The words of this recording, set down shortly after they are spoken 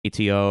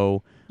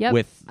ATO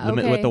with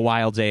the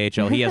Wilds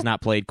AHL. He has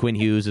not played. Quinn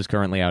Hughes is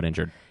currently out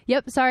injured.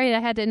 Yep, sorry I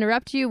had to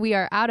interrupt you. We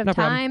are out of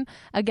time. Problem.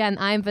 Again,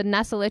 I'm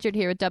Vanessa Lichard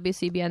here with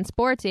WCBN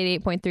Sports,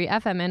 88.3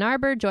 FM Ann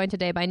Arbor, joined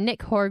today by Nick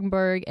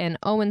Hornberg and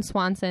Owen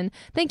Swanson.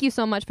 Thank you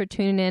so much for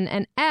tuning in,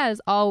 and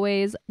as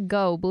always,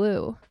 go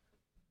Blue.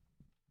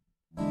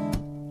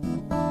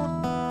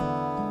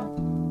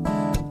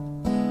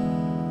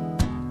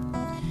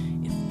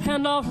 If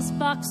Pandora's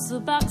box is a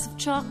box of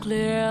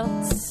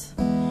chocolates,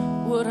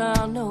 would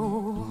I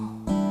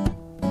know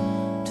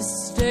to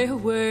stay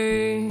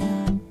away?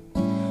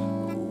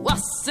 I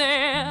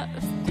said,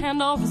 if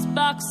Pandora's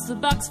box is a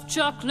box of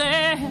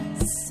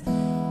chocolates,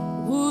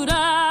 would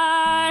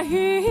I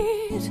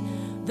eat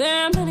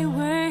them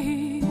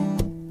anyway?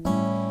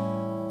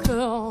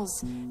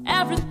 'Cause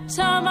every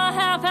time I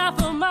have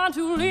half a mind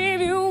to leave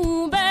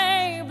you,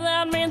 babe,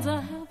 that means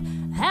I have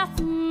half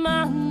a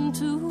mind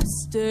to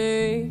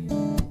stay.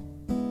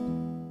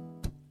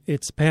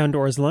 It's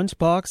Pandora's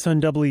Lunchbox on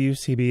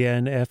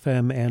WCBN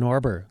FM Ann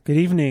Arbor. Good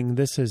evening,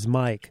 this is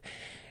Mike.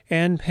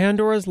 And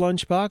Pandora's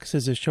Lunchbox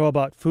is a show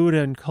about food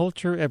and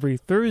culture every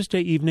Thursday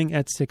evening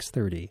at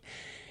 6:30.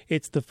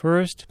 It's the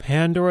first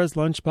Pandora's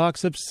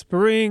Lunchbox of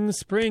spring.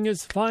 Spring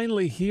is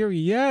finally here,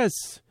 yes!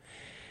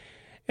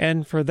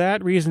 And for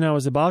that reason, I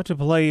was about to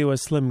play you a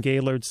Slim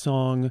Gaillard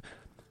song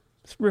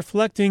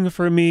reflecting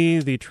for me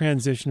the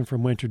transition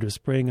from winter to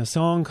spring, a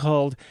song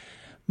called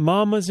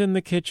Mama's in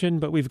the Kitchen,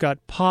 but we've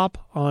got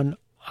Pop on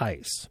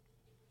Ice.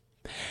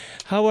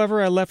 However,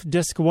 I left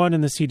disc 1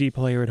 in the CD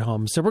player at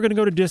home, so we're going to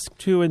go to disc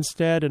 2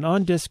 instead. And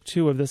on disc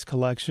 2 of this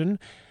collection,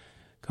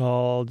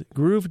 called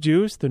Groove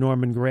Juice, the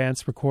Norman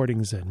Granz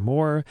Recordings and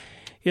More,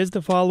 is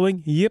the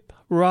following Yip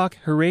Rock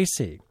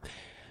Haracy.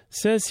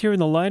 Says here in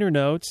the liner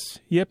notes,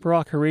 Yip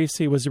Rock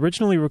Haracy was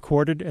originally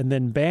recorded and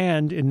then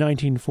banned in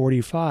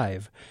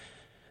 1945.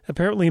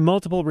 Apparently,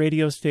 multiple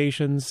radio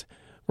stations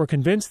were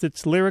convinced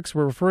its lyrics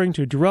were referring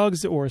to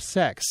drugs or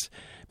sex,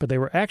 but they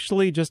were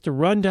actually just a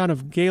rundown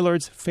of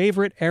Gaillard's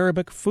favorite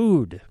Arabic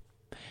food,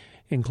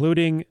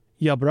 including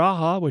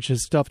yabraha, which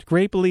is stuffed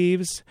grape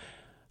leaves,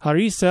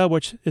 harissa,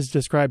 which is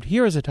described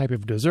here as a type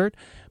of dessert,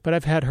 but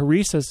I've had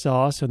harissa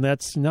sauce, and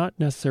that's not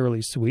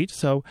necessarily sweet.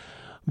 So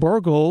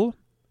borgol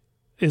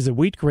is a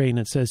wheat grain,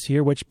 it says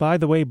here, which, by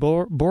the way,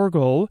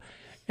 borgol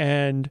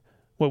and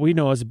what we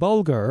know as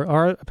bulgur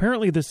are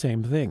apparently the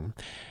same thing.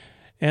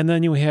 And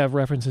then you have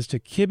references to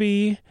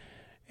kibbeh,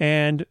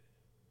 and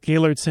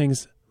Gaillard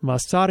sings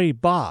Masari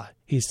Ba.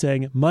 He's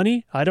saying,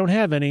 money, I don't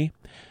have any.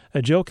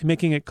 A joke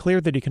making it clear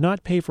that he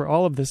cannot pay for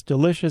all of this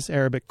delicious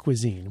Arabic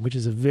cuisine, which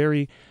is a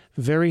very,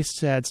 very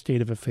sad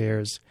state of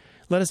affairs.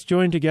 Let us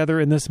join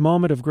together in this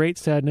moment of great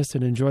sadness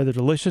and enjoy the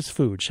delicious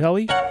food, shall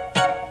we?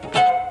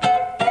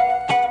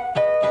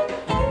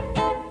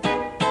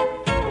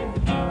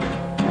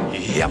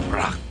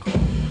 Yaprak.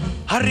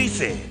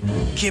 Harise.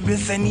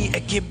 Kibiseni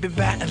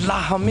ekibiba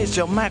lahamish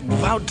your mac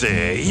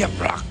voute.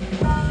 Yaprak.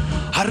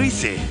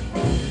 Harise.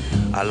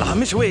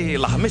 Lahamish way,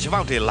 lahamish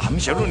voute,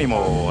 lahamish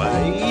runimo.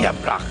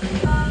 Yaprak.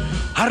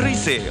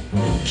 Harise.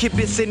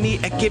 Kibiseni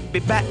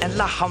ekibiba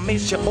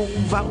lahamish your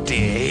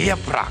voute.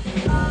 Yaprak.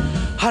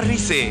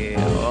 Harise.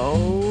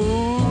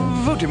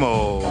 Oh,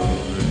 voutimo.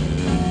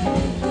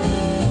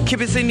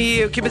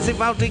 Kibiseni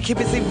voute,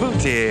 kibisi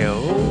voute.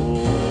 Oh.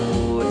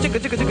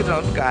 Chicka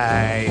don't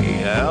guy.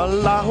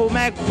 Allahu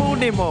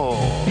Makbunimo.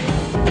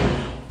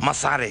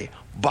 Masare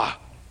Ba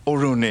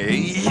Urune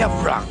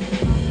Yaprak.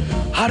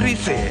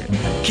 Harise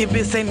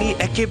Kibiseni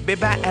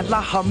Ekibiba and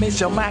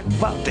Lahamisha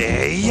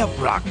Makbate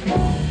Yaprak.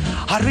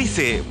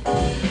 Harise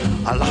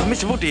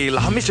Alahamishuti,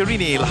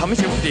 Lahamisharini,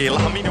 Lahamishuti,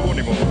 Lahamina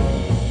Unimo.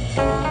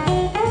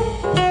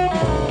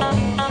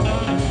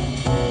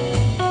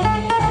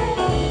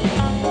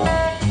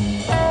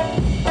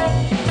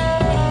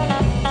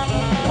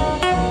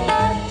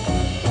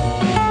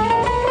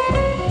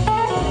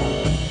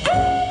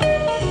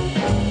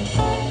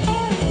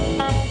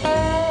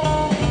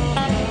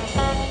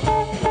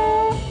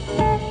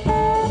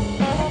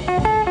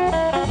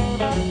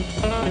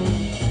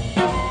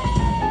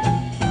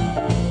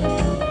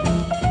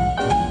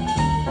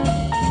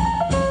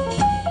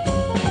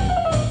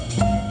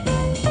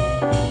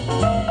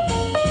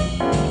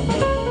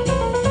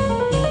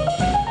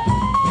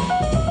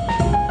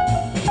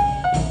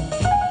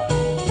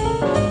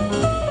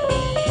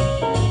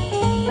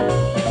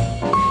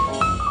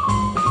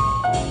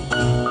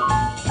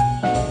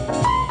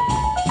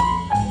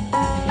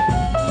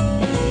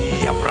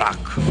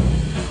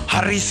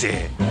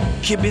 Harise,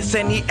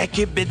 Kibiseni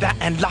Ekibida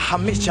and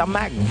Lahamisha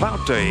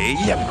Magvate,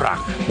 Yaprak.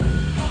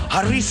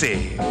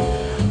 Harise,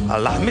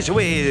 Lahamisha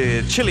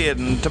way, chili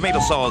and tomato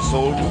sauce,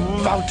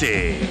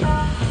 Vaute.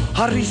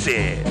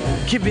 Harise,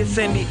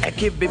 Kibiseni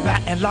Ekibida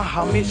and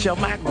Lahamisha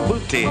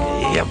Magbute,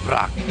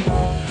 Yaprak.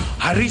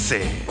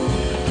 Harise,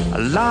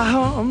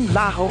 Lahom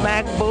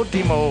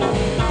Magbotimo.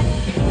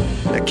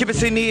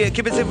 Kibisini,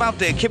 Kibisi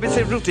Vaute,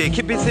 Kibisi Rute,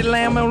 Kibisi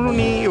Lamb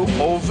Rooney,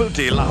 O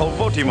Vute, Laho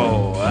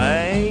Votimo.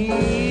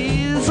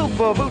 So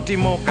Vavuti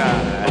Mocha,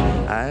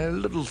 a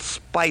little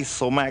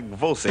spice o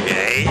Magvosi,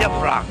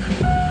 Yabrak.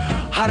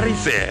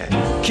 Harise,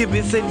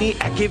 Kibiseni,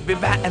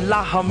 Akibiba, and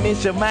La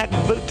Hamisha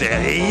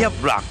Magvuti,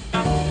 Yabrak.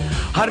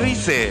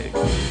 Harise.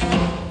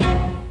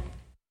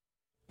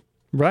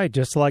 Right,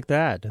 just like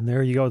that. And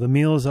there you go. The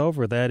meal is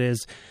over. That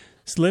is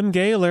Slim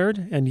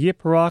Gaillard and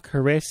Yiprok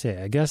Harese.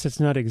 I guess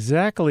it's not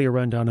exactly a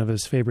rundown of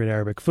his favorite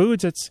Arabic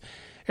foods. It's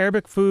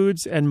Arabic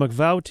foods and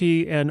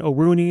Magvauti and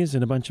Orunis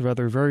and a bunch of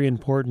other very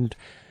important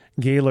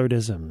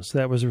Gaillardisms.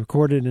 That was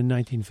recorded in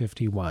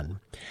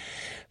 1951.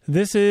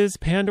 This is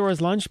Pandora's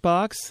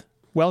Lunchbox.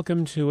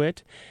 Welcome to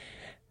it.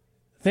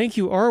 Thank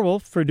you,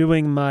 Arwolf, for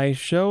doing my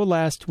show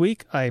last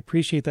week. I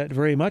appreciate that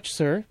very much,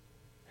 sir.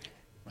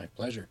 My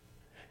pleasure.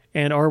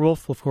 And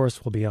Arwolf, of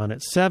course, will be on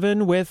at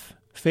 7 with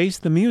Face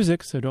the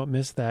Music, so don't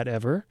miss that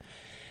ever.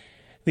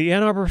 The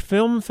Ann Arbor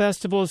Film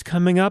Festival is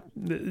coming up.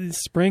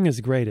 Spring is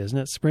great, isn't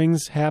it?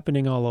 Spring's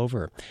happening all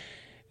over.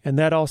 And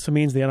that also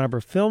means the Ann Arbor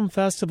Film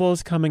Festival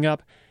is coming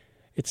up.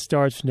 It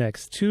starts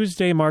next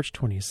Tuesday, March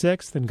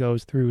 26th, and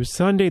goes through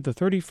Sunday the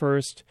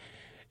 31st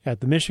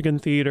at the Michigan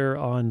Theater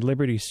on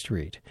Liberty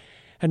Street.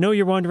 I know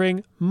you're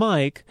wondering,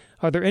 Mike,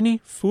 are there any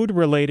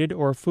food-related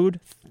or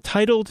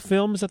food-titled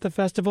films at the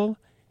festival?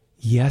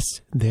 Yes,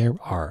 there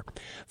are.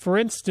 For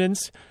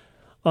instance,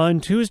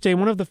 on Tuesday,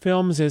 one of the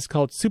films is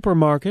called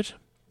Supermarket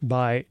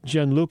by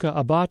Gianluca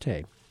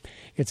Abate.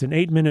 It's an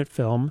 8-minute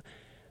film.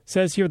 It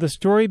says here, the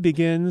story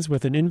begins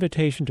with an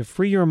invitation to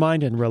free your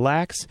mind and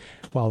relax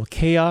while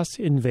chaos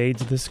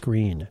invades the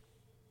screen.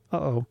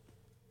 Uh-oh.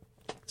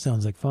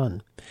 Sounds like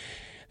fun.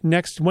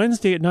 Next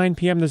Wednesday at 9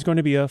 p.m., there's going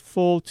to be a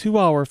full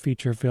 2-hour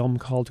feature film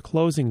called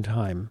Closing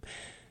Time,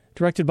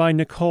 directed by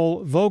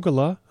Nicole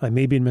Vogela. I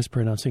may be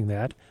mispronouncing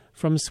that.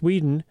 From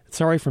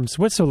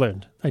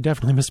Switzerland. I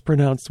definitely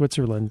mispronounced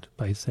Switzerland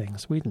by saying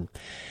Sweden.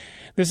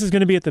 This is going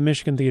to be at the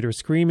Michigan Theater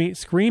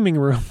Screaming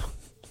Room.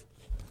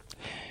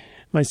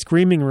 My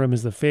Screaming Room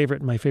is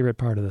my favorite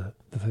part of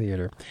the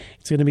theater.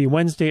 It's going to be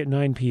Wednesday at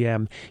 9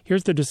 p.m.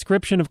 Here's the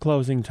description of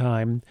Closing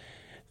Time.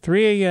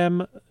 3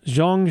 a.m.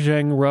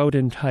 Zhongzheng Road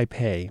in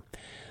Taipei.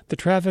 The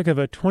traffic of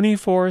a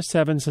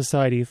 24/7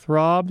 society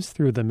throbs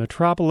through the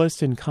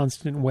metropolis in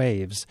constant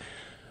waves.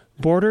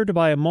 Bordered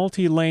by a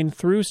multi-lane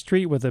through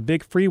street with a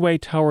big freeway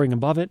towering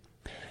above it,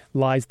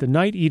 lies the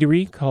night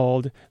eatery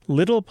called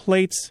Little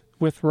Plates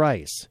with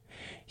Rice.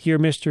 Here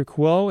Mr.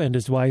 Kuo and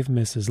his wife,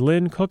 Mrs.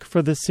 Lin, cook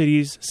for the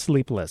city's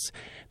sleepless.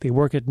 They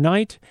work at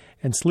night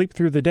and sleep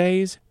through the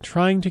days,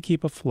 trying to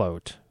keep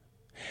afloat.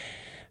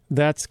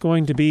 That's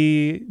going to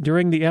be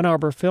during the Ann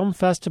Arbor Film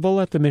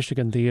Festival at the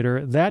Michigan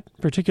Theater. That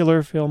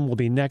particular film will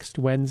be next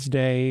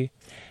Wednesday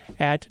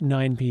at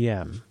 9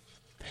 p.m.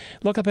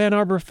 Look up Ann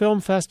Arbor Film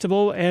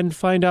Festival and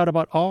find out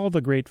about all the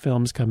great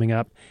films coming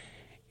up.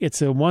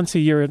 It's a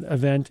once-a-year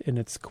event, and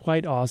it's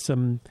quite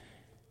awesome.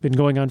 Been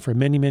going on for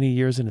many, many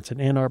years, and it's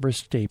an Ann Arbor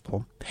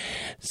staple.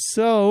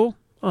 So,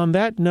 on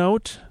that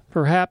note,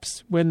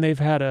 perhaps when they've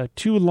had a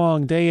too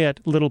long day at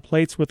Little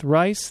Plates with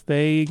Rice,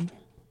 they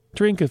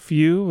drink a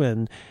few,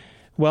 and,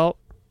 well,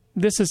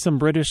 this is some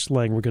British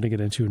slang we're going to get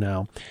into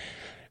now.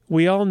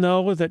 We all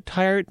know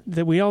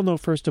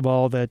first of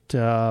all, that...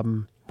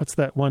 what's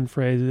that one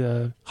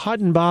phrase? Hot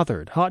and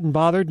bothered. Hot and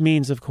bothered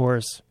means, of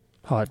course,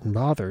 hot and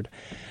bothered.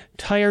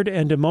 Tired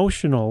and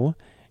emotional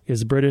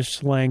is British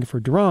slang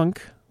for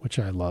drunk, which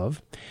I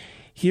love.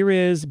 Here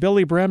is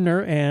Billy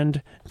Bremner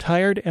and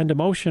Tired and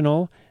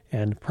Emotional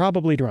and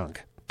Probably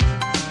Drunk.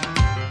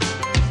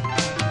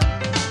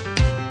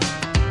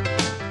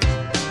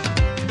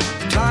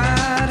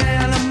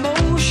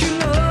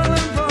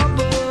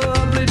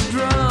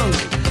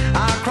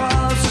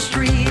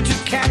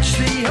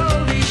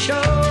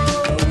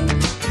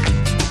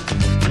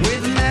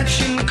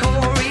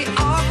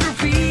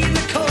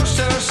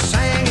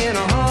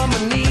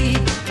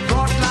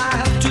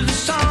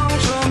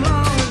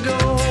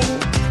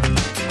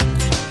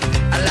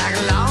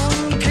 Like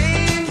Long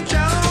King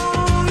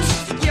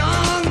Jones,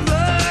 young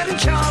blood.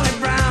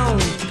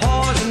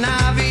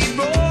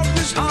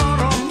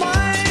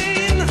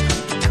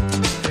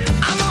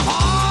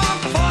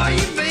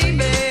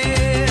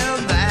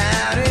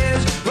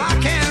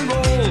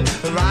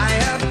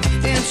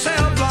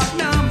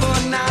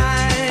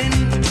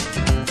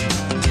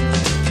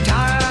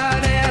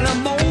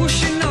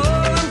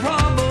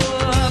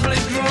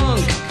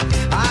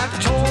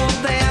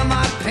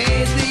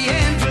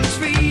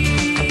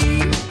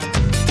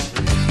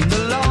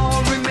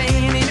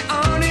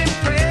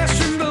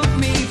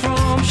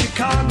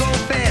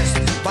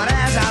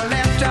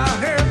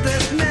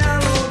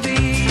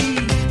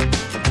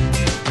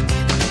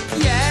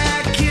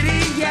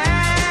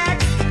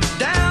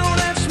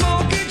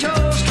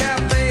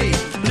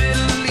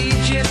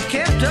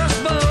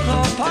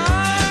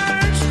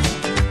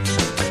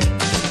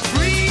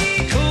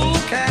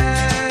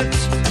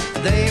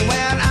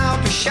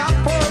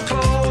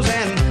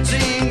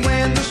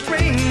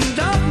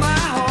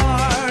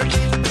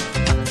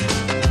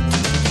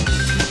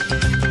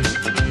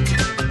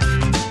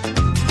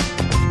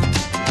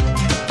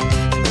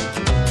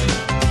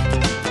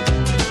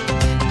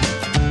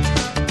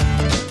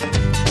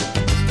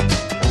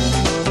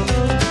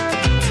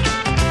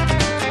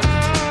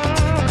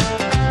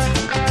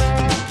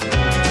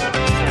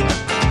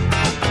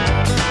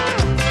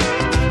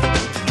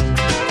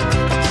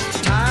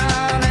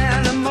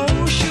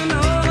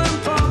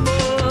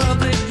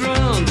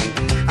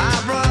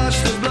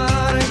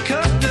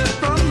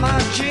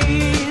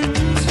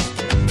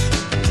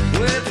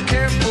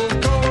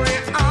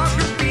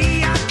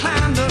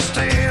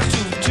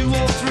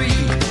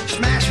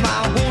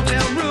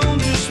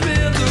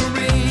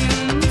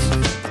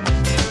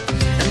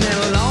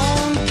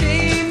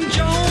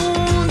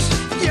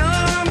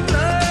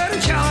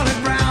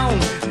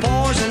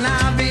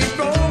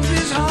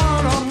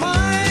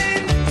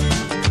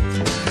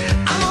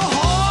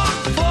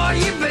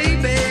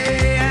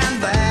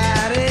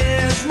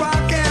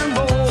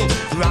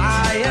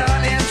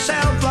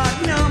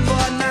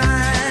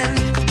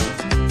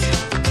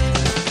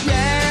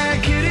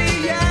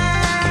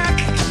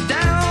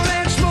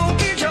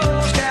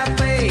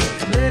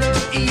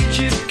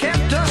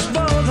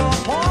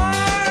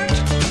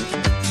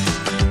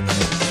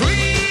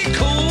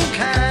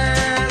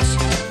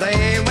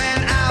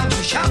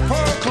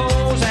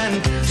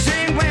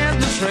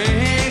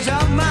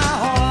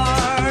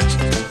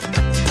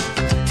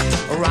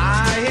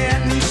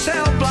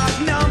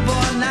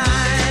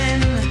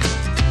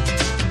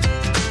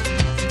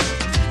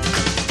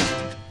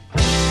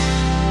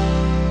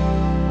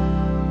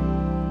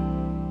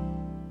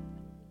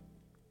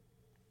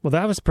 Well,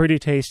 that was pretty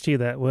tasty.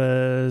 That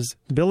was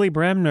Billy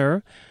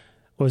Bremner,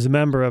 was a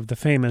member of the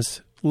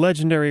famous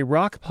legendary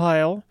rock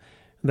pile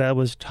that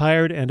was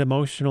tired and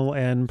emotional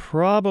and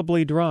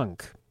probably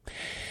drunk.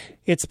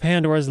 It's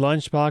Pandora's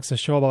Lunchbox, a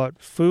show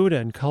about food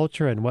and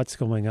culture and what's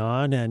going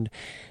on, and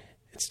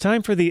it's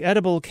time for the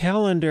edible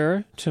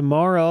calendar.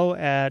 Tomorrow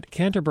at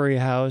Canterbury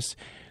House,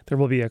 there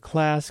will be a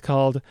class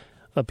called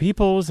A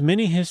People's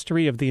Mini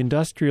History of the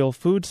Industrial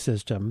Food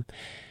System.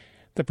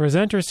 The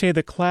presenters say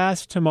the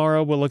class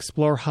tomorrow will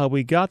explore how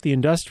we got the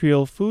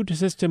industrial food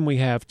system we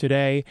have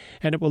today,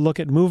 and it will look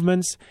at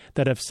movements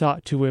that have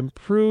sought to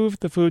improve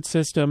the food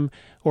system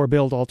or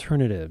build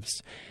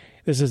alternatives.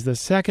 This is the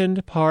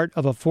second part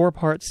of a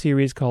 4-part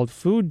series called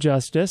Food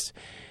Justice.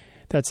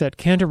 That's at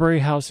Canterbury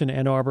House in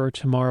Ann Arbor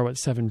tomorrow at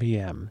 7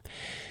 p.m.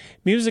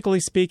 Musically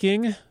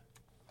speaking,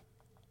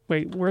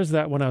 wait, where's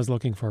that one I was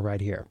looking for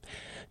right here?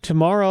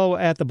 Tomorrow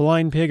at the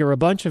Blind Pig are a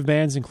bunch of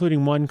bands,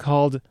 including one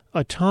called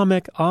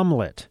Atomic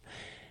Omelette.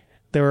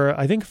 There are,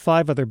 I think,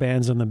 5 other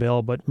bands on the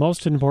bill, but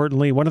most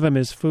importantly, one of them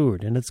is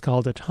food, and it's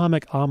called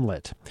Atomic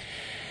Omelette.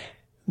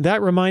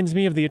 That reminds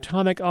me of the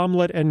Atomic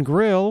Omelette and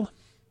Grill.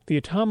 The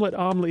Atomic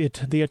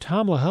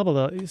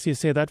Omelette, you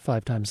say that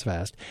 5 times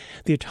fast.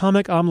 The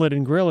Atomic Omelette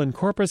and Grill in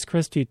Corpus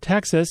Christi,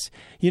 Texas,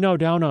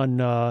 down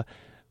on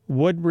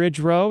Woodbridge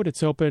Road.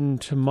 It's open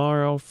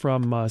tomorrow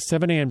from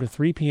 7 a.m. to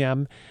 3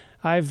 p.m.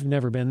 I've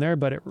never been there,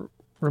 but it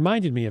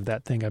reminded me of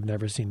that thing I've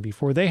never seen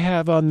before. They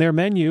have on their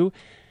menu,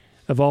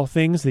 of all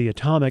things, the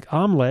Atomic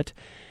Omelette,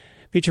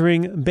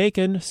 featuring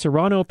bacon,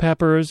 serrano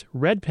peppers,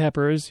 red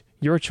peppers,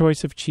 your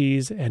choice of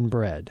cheese, and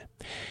bread.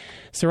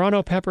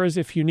 Serrano peppers,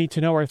 if you need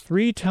to know, are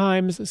 3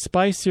 times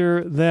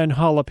spicier than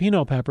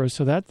jalapeno peppers,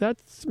 so that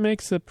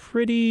makes a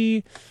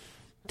pretty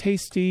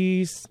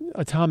tasty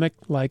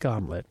atomic-like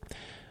omelet.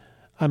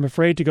 I'm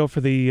afraid to go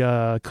for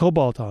the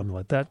cobalt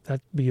omelet.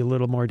 That'd be a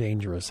little more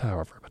dangerous,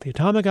 however. But the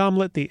Atomic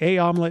Omelette, the A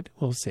omelet,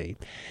 we'll see.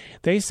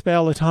 They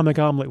spell Atomic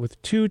Omelette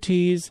with 2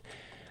 T's.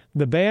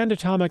 The band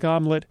Atomic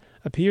Omelette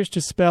appears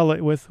to spell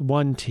it with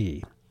 1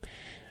 T.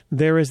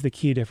 There is the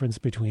key difference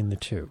between the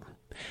two.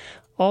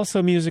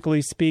 Also,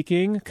 musically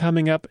speaking,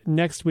 coming up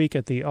next week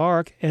at the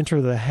Ark,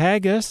 Enter the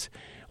Haggis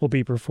will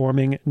be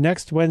performing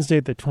next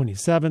Wednesday, the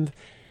 27th.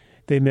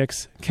 They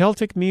mix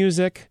Celtic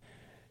music,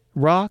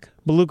 rock,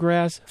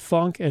 bluegrass,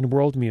 funk, and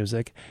world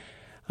music.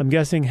 I'm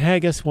guessing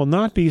haggis will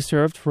not be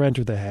served for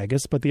Enter the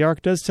Haggis, but the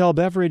Ark does sell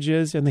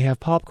beverages, and they have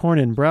popcorn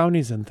and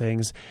brownies and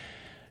things.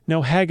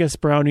 No haggis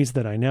brownies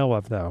that I know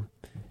of, though.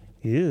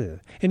 Ew.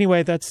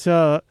 Anyway, that's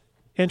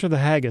Enter the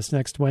Haggis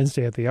next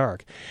Wednesday at the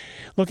Ark.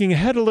 Looking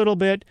ahead a little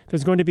bit,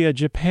 there's going to be a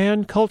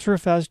Japan Culture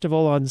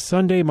Festival on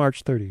Sunday,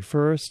 March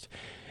 31st.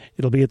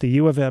 It'll be at the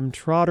U of M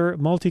Trotter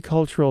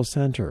Multicultural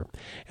Center,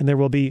 and there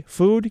will be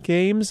food,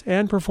 games,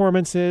 and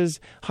performances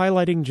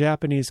highlighting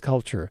Japanese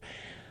culture.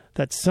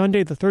 That's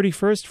Sunday the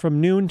 31st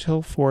from noon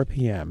till 4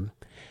 p.m.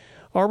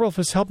 Arwolf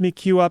has helped me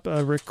queue up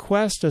a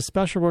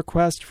special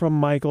request from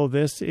Michael.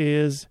 There's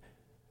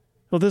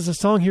a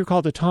song here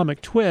called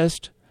Atomic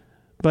Twist,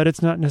 but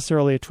it's not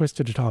necessarily a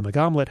twisted atomic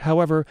omelet.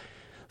 However,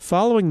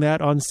 following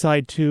that on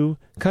side 2,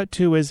 cut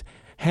 2 is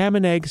Ham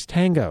and Eggs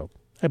Tango.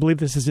 I believe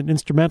this is an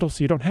instrumental,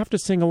 so you don't have to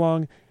sing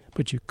along,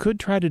 but you could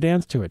try to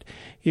dance to it.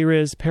 Here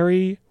is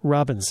Perry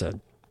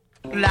Robinson.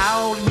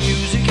 Loud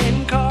music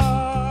in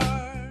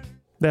car.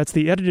 That's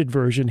the edited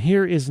version.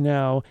 Here is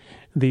now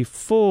the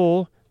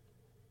full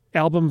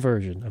album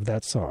version of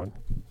that song.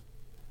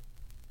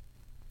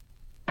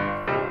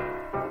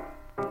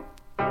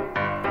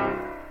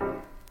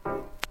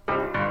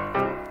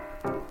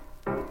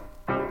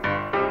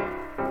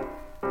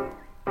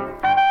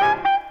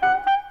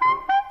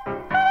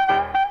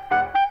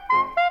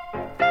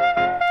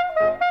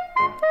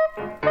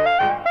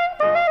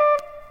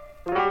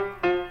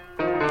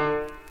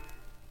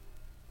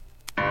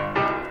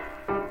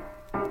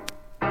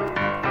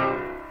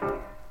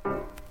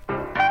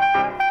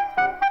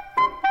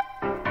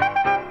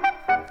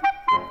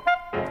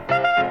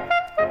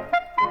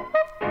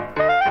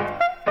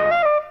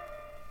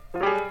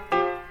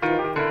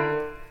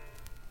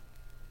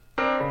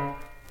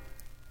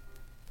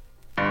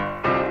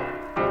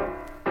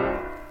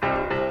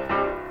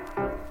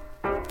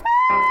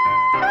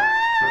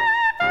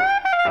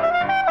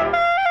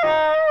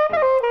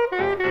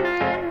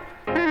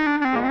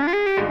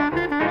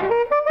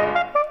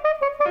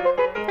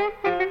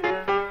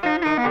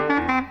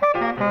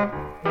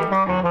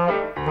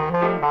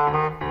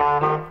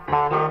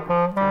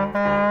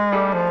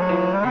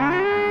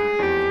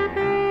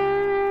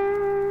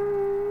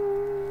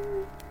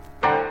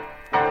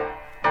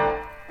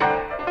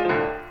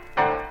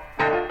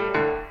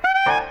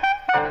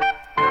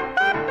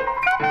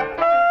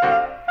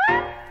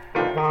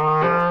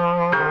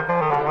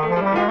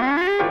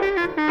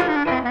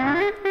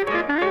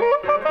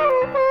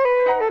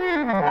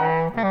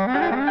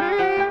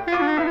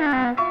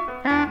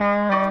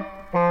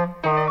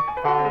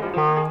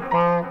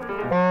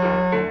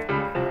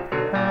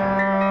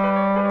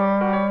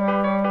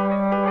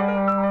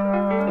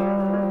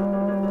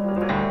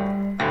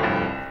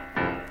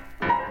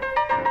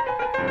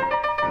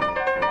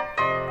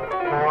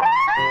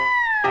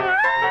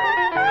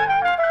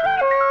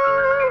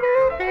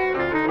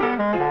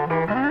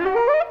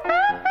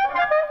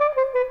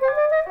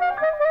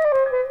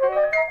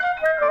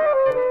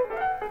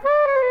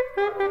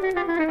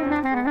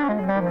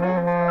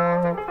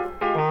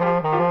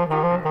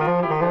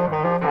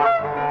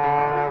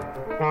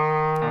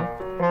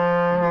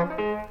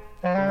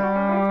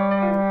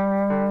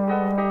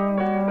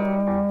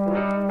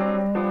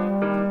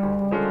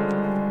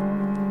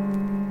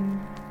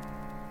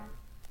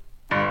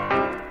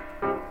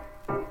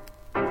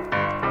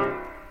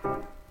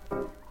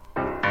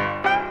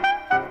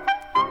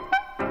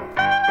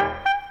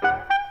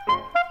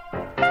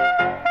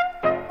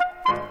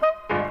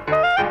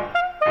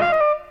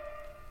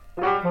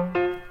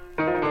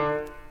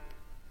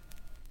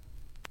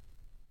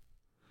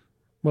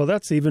 Well,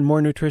 that's even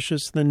more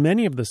nutritious than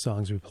many of the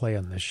songs we play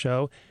on this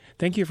show.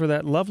 Thank you for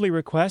that lovely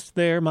request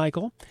there,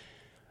 Michael.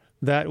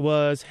 That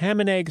was Ham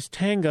and Eggs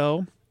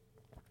Tango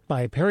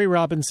by Perry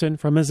Robinson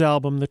from his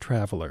album The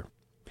Traveler.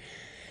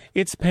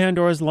 It's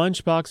Pandora's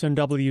Lunchbox on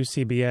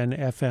WCBN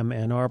FM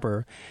Ann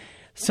Arbor.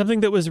 Something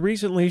that was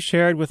recently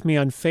shared with me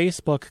on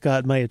Facebook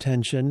got my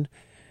attention.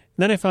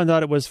 Then I found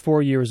out it was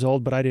 4 years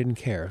old, but I didn't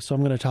care. So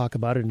I'm going to talk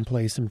about it and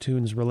play some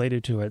tunes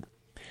related to it.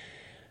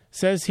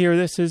 Says here,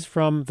 this is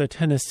from the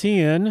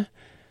Tennessean.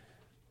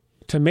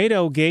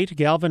 Tomato Gate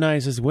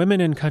galvanizes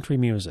women in country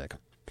music.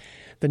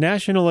 The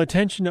national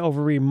attention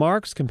over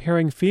remarks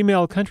comparing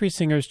female country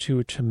singers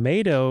to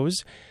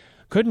tomatoes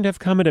couldn't have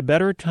come at a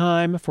better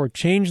time for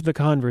Change the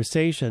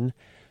Conversation,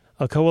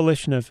 a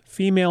coalition of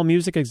female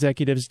music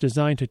executives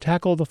designed to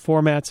tackle the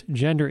format's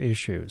gender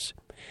issues.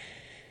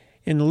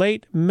 In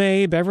late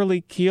May,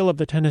 Beverly Keel of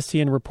the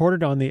Tennessean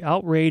reported on the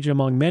outrage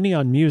among many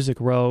on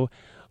Music Row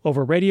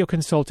over radio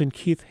consultant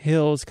Keith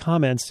Hill's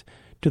comments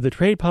to the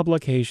trade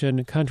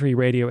publication Country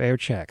Radio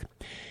Aircheck.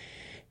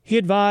 He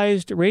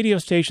advised radio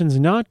stations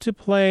not to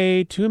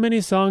play too many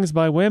songs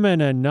by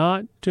women and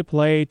not to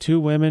play two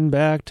women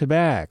back to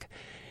back.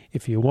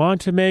 If you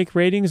want to make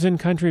ratings in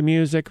country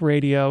music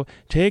radio,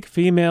 take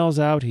females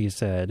out, he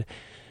said.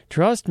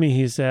 Trust me,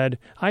 he said,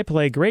 I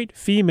play great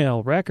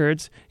female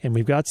records, and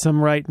we've got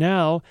some right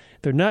now.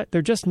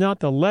 They're just not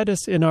the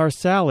lettuce in our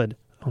salad.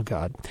 Oh,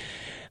 God.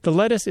 The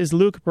lettuce is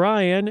Luke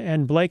Bryan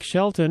and Blake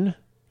Shelton,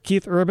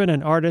 Keith Urban,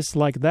 and artists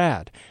like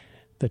that.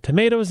 The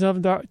tomatoes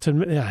of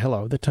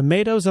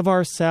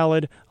our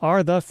salad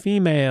are the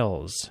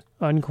females,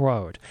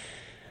 unquote.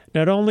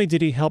 Not only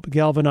did he help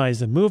galvanize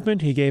the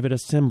movement, he gave it a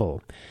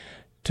symbol.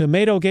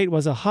 Tomatogate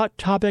was a hot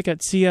topic at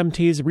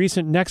CMT's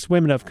recent Next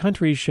Women of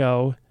Country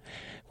show,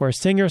 where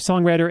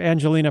singer-songwriter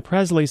Angelina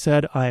Presley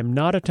said, I'm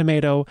not a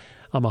tomato,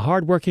 I'm a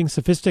hard-working,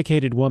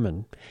 sophisticated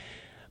woman.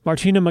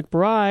 Martina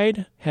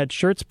McBride had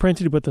shirts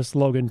printed with the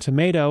slogan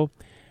Tomato,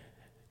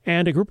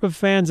 and a group of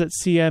fans at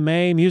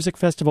CMA Music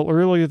Festival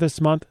earlier this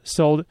month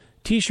sold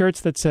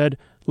T-shirts that said,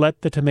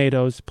 Let the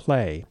Tomatoes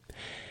Play.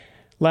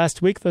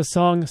 Last week, the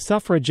song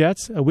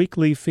Suffragettes, a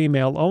weekly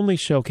female-only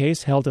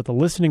showcase held at the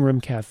Listening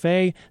Room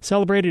Cafe,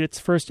 celebrated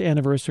its first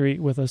anniversary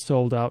with a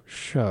sold-out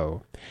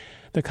show.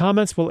 The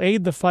comments will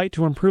aid the fight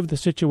to improve the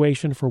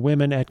situation for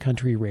women at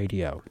country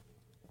radio.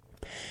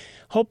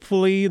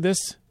 Hopefully,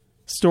 this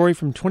story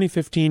from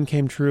 2015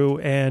 came true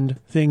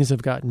and things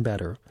have gotten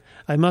better.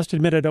 I must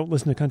admit I don't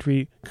listen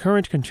to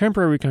current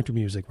contemporary country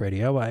music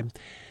radio. I'm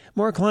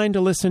more inclined to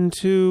listen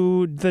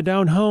to the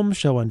Down Home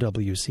show on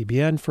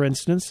WCBN, for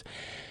instance.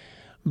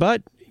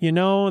 But,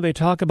 they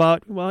talk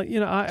about,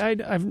 I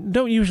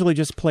don't usually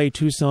just play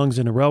two songs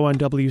in a row on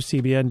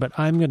WCBN, but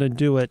I'm going to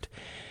do it.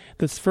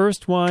 This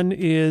first one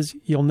is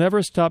You'll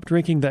Never Stop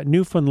Drinking That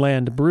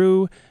Newfoundland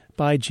Brew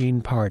by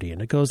Gene Party.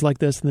 And it goes like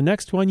this. And the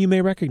next one you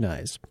may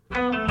recognize.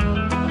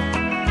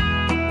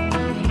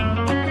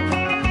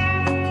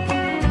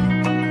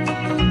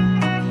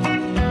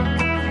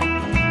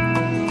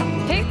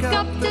 Pick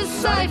up the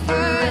cipher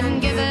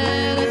and give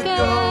it a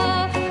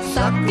go.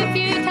 Suck a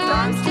few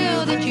times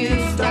till the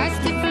juice starts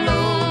to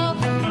flow.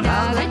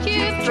 Now that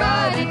you've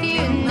tried it,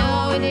 you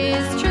know it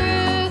is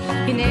true.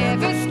 You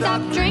never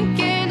stop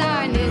drinking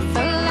our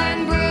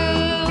Newfoundland brew.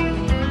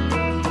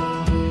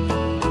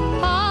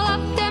 All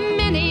of the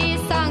many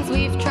songs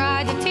we've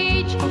tried to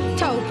teach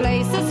told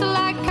places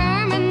like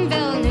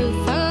Carmenville,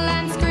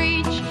 Newfoundland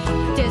Screech.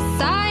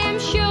 This I am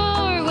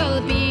sure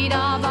will beat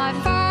all by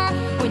far.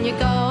 When you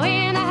go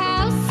in a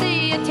house,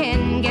 see a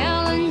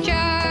 10-gallon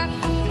jar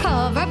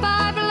covered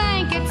by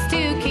blankets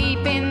to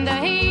keep in the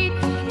heat,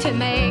 to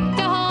make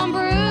the home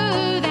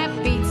brew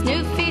that beats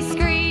Newfie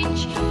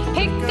Screech.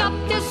 Pick up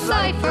the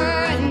cipher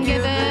and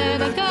give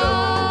it a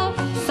go.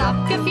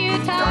 Suck a few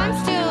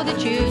times till the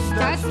juice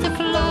starts to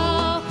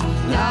flow.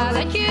 Now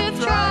that you've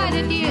tried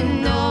it, you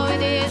know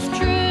it is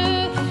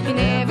true. You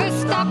never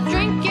stop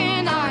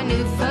drinking our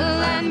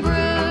Newfoundland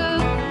brew.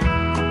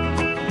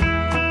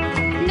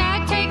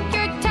 Now take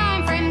your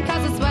time, friend,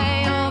 'cause it's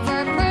way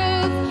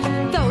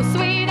overproof. Though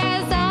sweet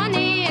as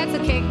honey, it's a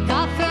kick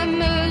off a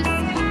moose.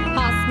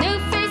 Us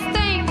Newfies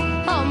think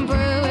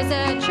homebrew is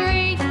a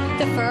treat.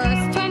 The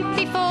first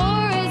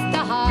 24 is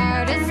the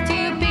hardest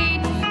to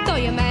beat. Though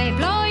you may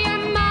blow your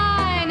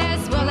mind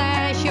as well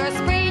as your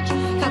speech,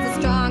 'cause it's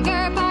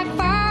stronger by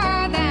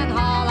far than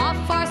all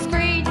of our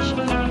Screech.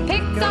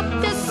 Pick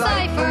up the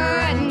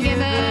cipher and give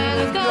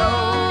it a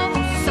go.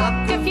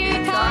 Suck a few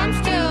times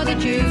till the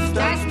juice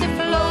starts to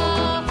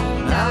flow.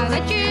 Now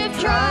that you've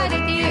tried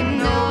it, you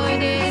know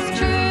it is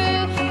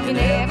true. You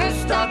never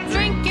stop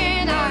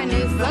drinking our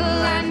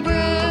Newfoundland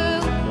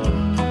brew.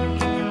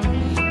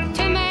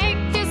 To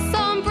make this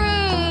home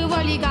brew,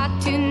 well, you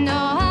got to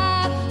know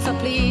how. So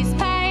please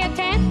pay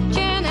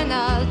attention and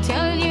I'll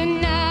tell you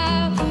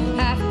now.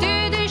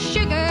 After the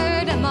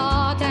sugar, the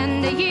malt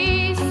and the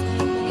yeast,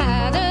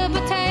 add a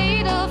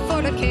potato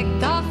for the kick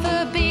off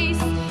a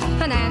beast.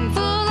 An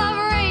handful of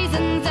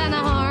raisins and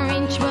a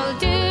orange will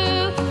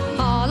do.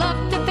 All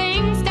of the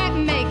things that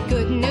make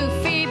good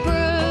Newfie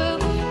brew.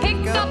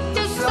 Pick up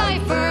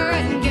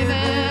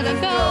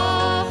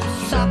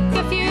suck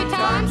a few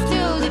times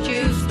till the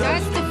juice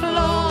starts to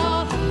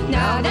flow.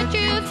 Now that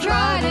you've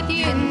tried it,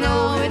 you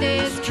know it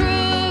is true.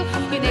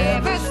 You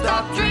never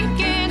stop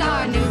drinking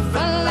our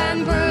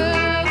Newfoundland brew.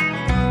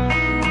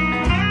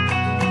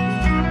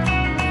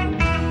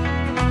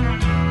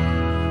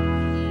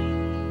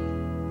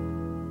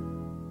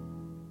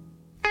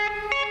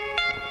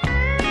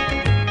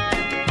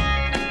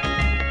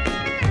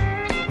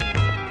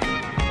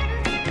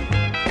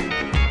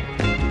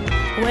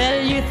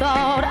 Well, you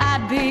thought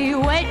I'd be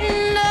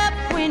waiting up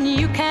when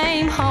you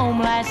came home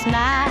last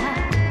night.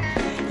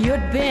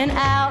 You'd been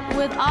out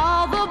with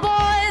all the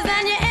boys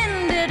and you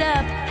ended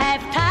up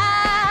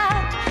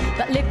half-tied.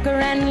 But liquor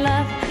and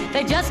love,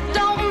 they just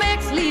don't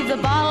mix. Leave the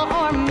bottle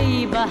or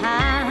me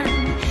behind.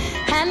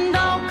 And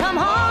don't come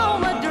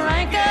home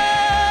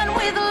a-drinking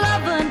with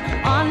lovin'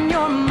 on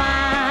your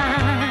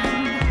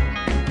mind.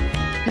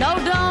 No,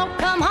 don't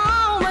come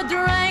home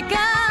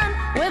a-drinking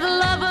with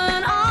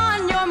lovin'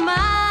 on your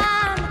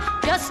mind.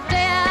 Just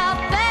stay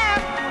out there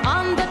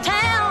on the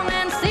town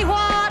and see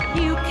what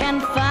you can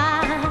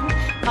find.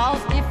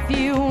 'Cause if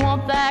you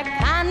want that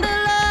kind of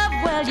love,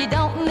 well, you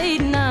don't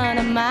need none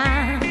of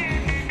mine.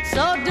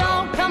 So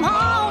don't come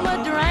home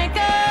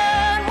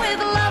a-drinking with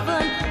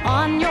lovin'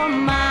 on your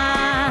mind.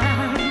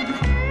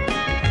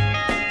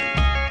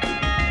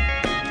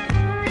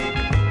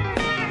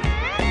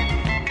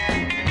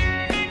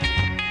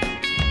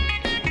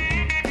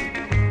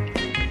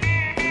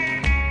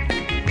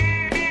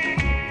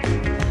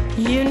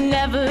 You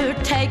never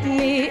take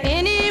me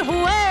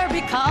anywhere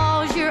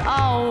because you're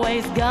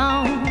always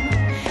gone.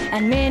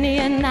 And many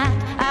a night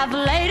I've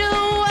laid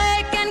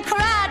awake and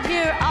cried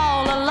here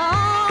all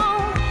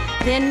alone.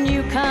 Then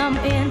you come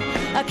in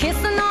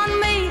a-kissing on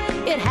me,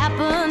 it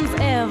happens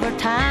every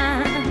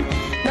time.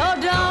 No,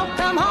 don't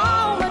come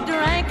home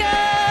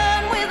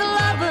a-drinking with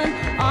lovin'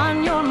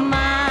 on your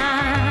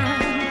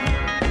mind.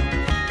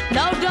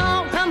 No,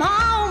 don't come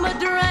home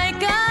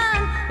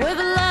a-drinking with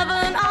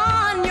lovin'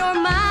 on your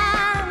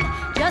mind.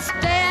 Just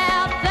stay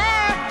out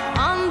there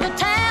on the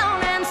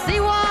town and see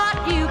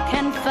what you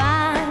can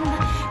find.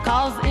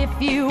 'Cause if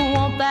you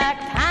want that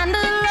kind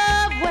of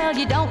love, well,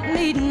 you don't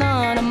need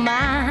none of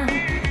mine.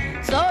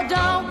 So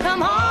don't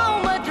come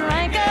home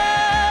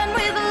a-drinking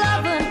with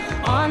lovin'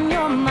 on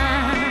your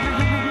mind.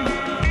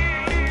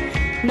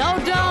 No,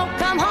 don't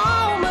come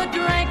home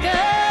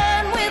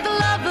a-drinking with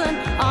lovin'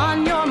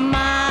 on your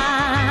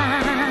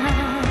mind.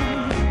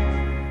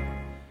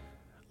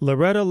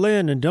 Loretta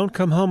Lynn, and Don't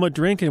Come Home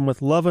a-Drinking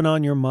with Lovin'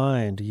 on Your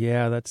Mind.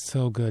 Yeah, that's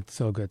so good,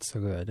 so good, so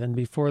good. And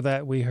before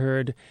that, we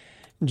heard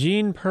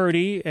Gene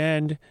Purdy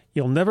and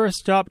You'll Never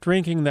Stop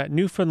Drinking That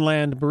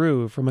Newfoundland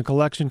Brew from a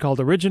collection called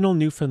Original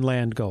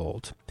Newfoundland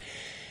Gold.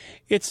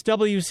 It's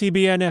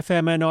WCBN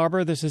FM Ann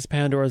Arbor. This is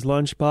Pandora's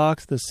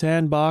Lunchbox. The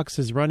Sandbox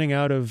is running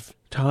out of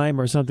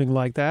time or something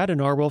like that,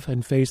 and Arwolf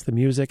and Face the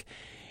Music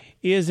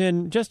is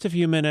in just a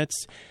few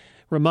minutes.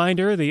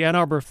 Reminder, the Ann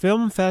Arbor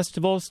Film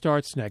Festival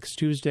starts next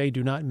Tuesday.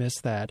 Do not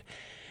miss that.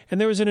 And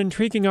there was an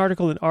intriguing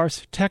article in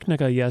Ars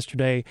Technica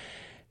yesterday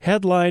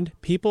headlined,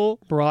 People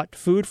Brought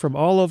Food from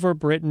All Over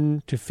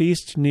Britain to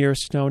Feast Near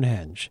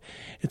Stonehenge.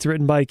 It's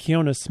written by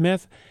Kiona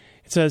Smith.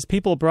 It says,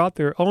 people brought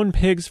their own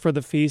pigs for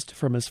the feast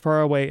from as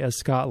far away as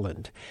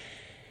Scotland.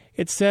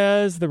 It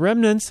says, the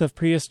remnants of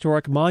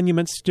prehistoric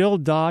monuments still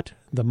dot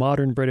the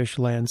modern British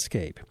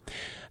landscape.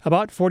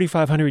 About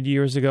 4,500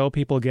 years ago,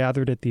 people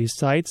gathered at these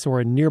sites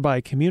or in nearby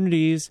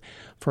communities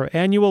for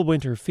annual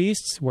winter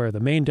feasts where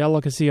the main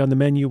delicacy on the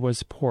menu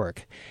was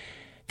pork.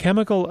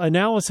 Chemical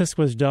analysis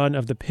was done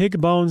of the pig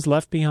bones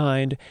left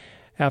behind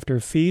after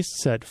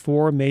feasts at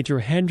 4 major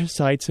henge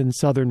sites in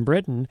southern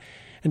Britain,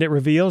 and it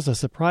reveals a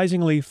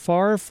surprisingly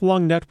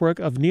far-flung network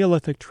of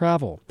Neolithic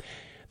travel.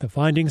 The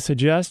findings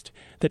suggest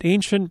that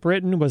ancient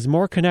Britain was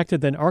more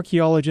connected than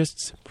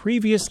archaeologists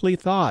previously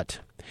thought.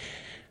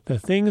 The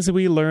things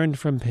we learned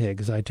from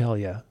pigs, I tell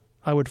you.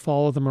 I would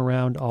follow them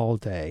around all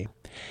day.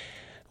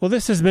 Well,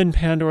 this has been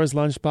Pandora's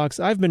Lunchbox.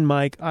 I've been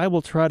Mike. I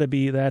will try to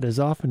be that as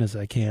often as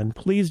I can.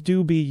 Please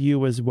do be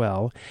you as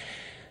well.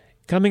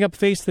 Coming up,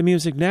 Face the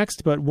Music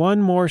next, but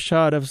one more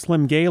shot of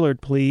Slim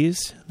Gaillard,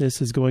 please.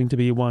 This is going to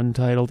be one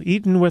titled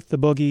Eatin' with the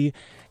Boogie,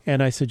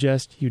 and I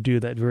suggest you do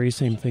that very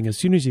same thing as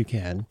soon as you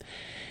can.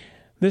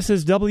 This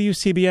is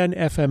WCBN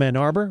FM Ann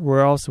Arbor.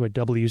 We're also at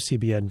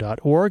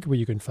WCBN.org, where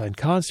you can find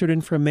concert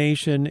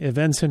information,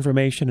 events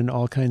information, and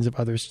all kinds of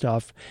other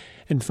stuff,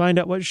 and find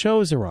out what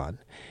shows are on.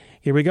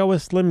 Here we go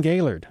with Slim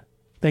Gaillard.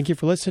 Thank you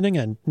for listening,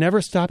 and never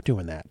stop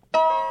doing that.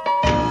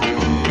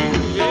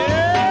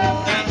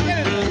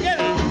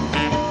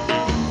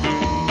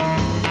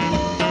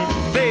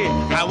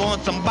 I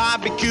want some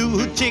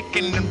barbecue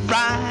chicken and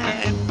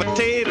fried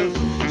potatoes,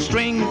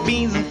 string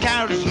beans and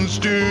carrots and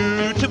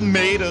stewed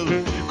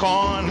tomatoes,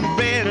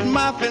 cornbread and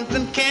muffins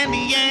and candy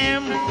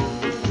yam,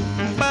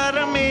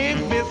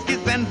 buttermilk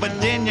biscuits and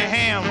Virginia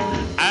ham.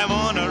 I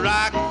want to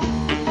rock,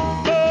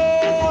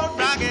 oh,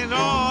 rock it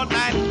all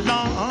night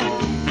long,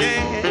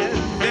 yes,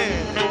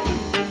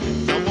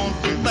 yes. I want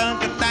some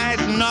thunder thighs,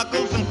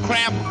 knuckles and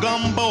crab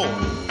gumbo,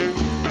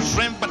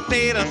 shrimp potatoes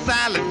potato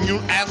salad, and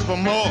you'll ask for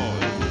more.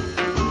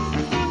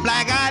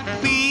 Black-eyed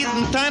peas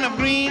and turnip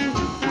greens,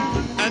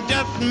 and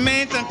just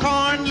mention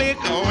corn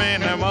liquor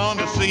when I'm on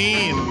the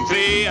scene.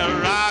 Say a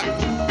rock,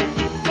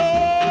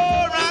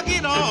 oh, rock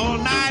it all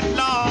night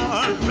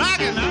long,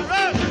 rockin' and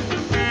rockin'.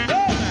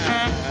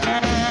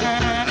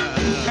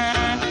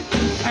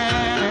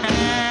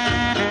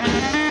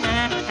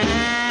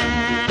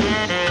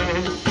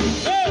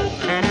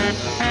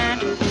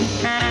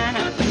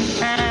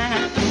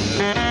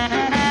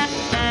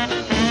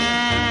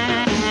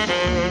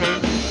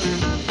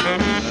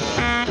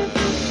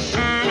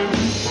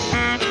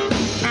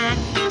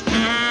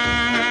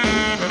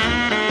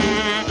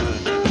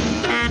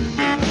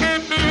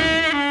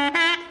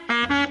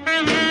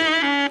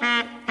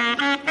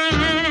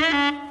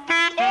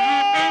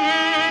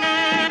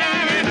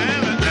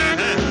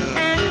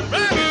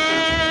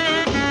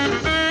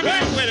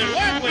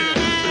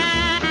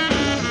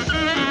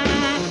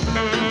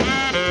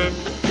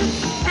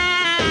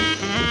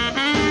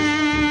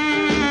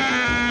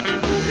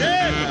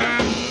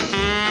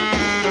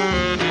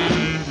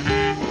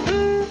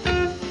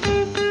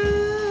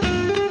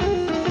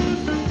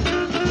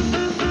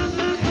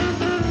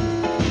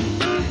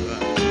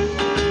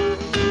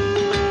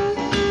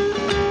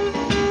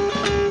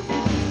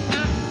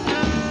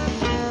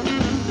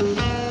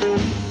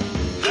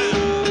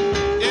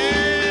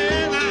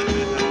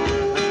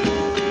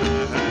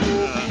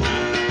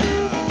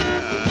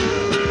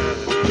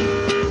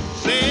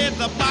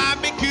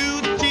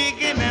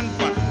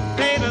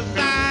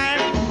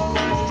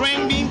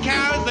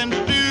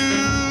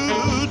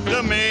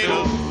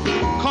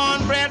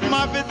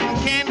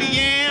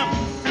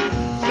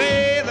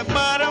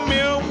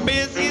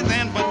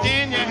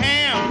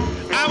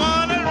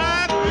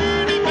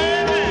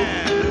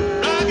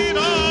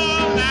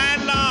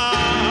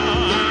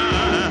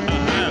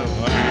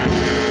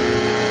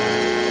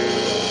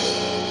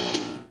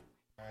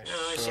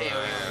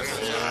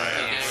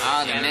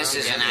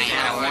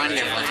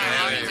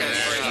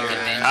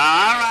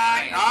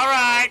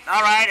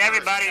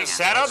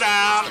 Settle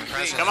down.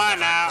 Come on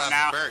now.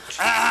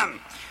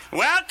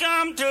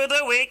 Welcome to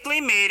the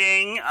weekly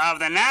meeting of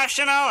the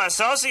National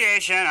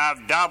Association of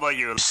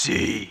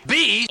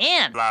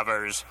WCBN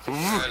lovers.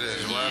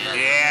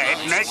 Yeah,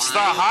 it makes the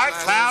heart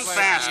pound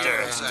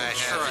faster.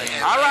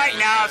 All right,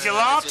 now, if you'll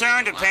all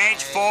turn to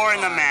page 4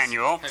 in the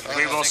manual,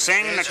 we will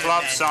sing the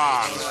club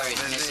song.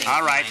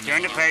 All right,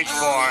 turn to page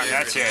 4.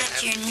 That's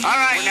it. All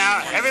right,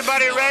 now,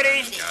 everybody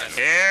ready?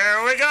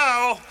 Here we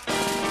go.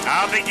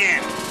 I'll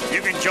begin.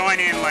 You can join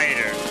in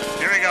later.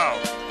 Here we go.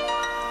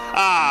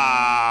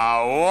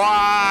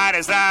 What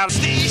is that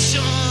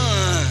station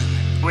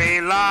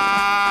we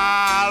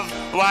love?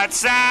 What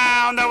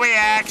sound are we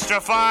extra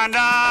fond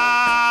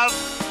of?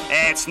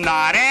 It's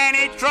not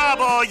any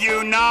trouble,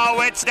 you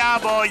know it's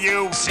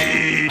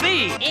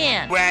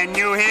WCBN. When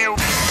you hear...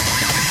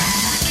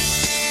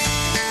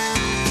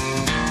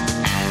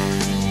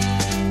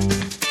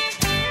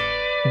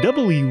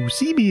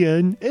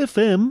 WCBN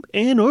FM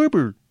Ann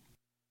Arbor.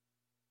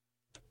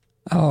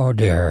 Oh,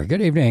 dear.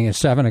 Good evening. It's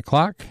 7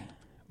 o'clock.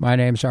 My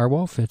name's R.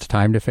 Wolf. It's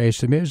time to face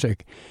the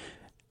music.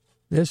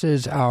 This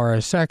is our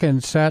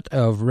second set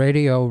of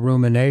radio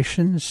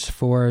ruminations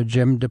for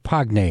Jim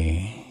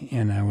DePogny,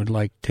 and I would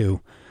like to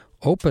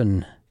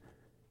open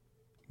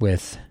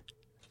with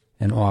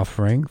an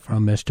offering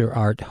from Mr.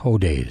 Art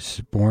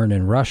Hodes, born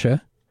in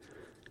Russia,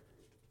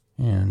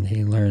 and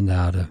he learned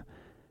how to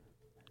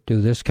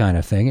do this kind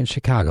of thing in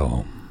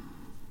Chicago.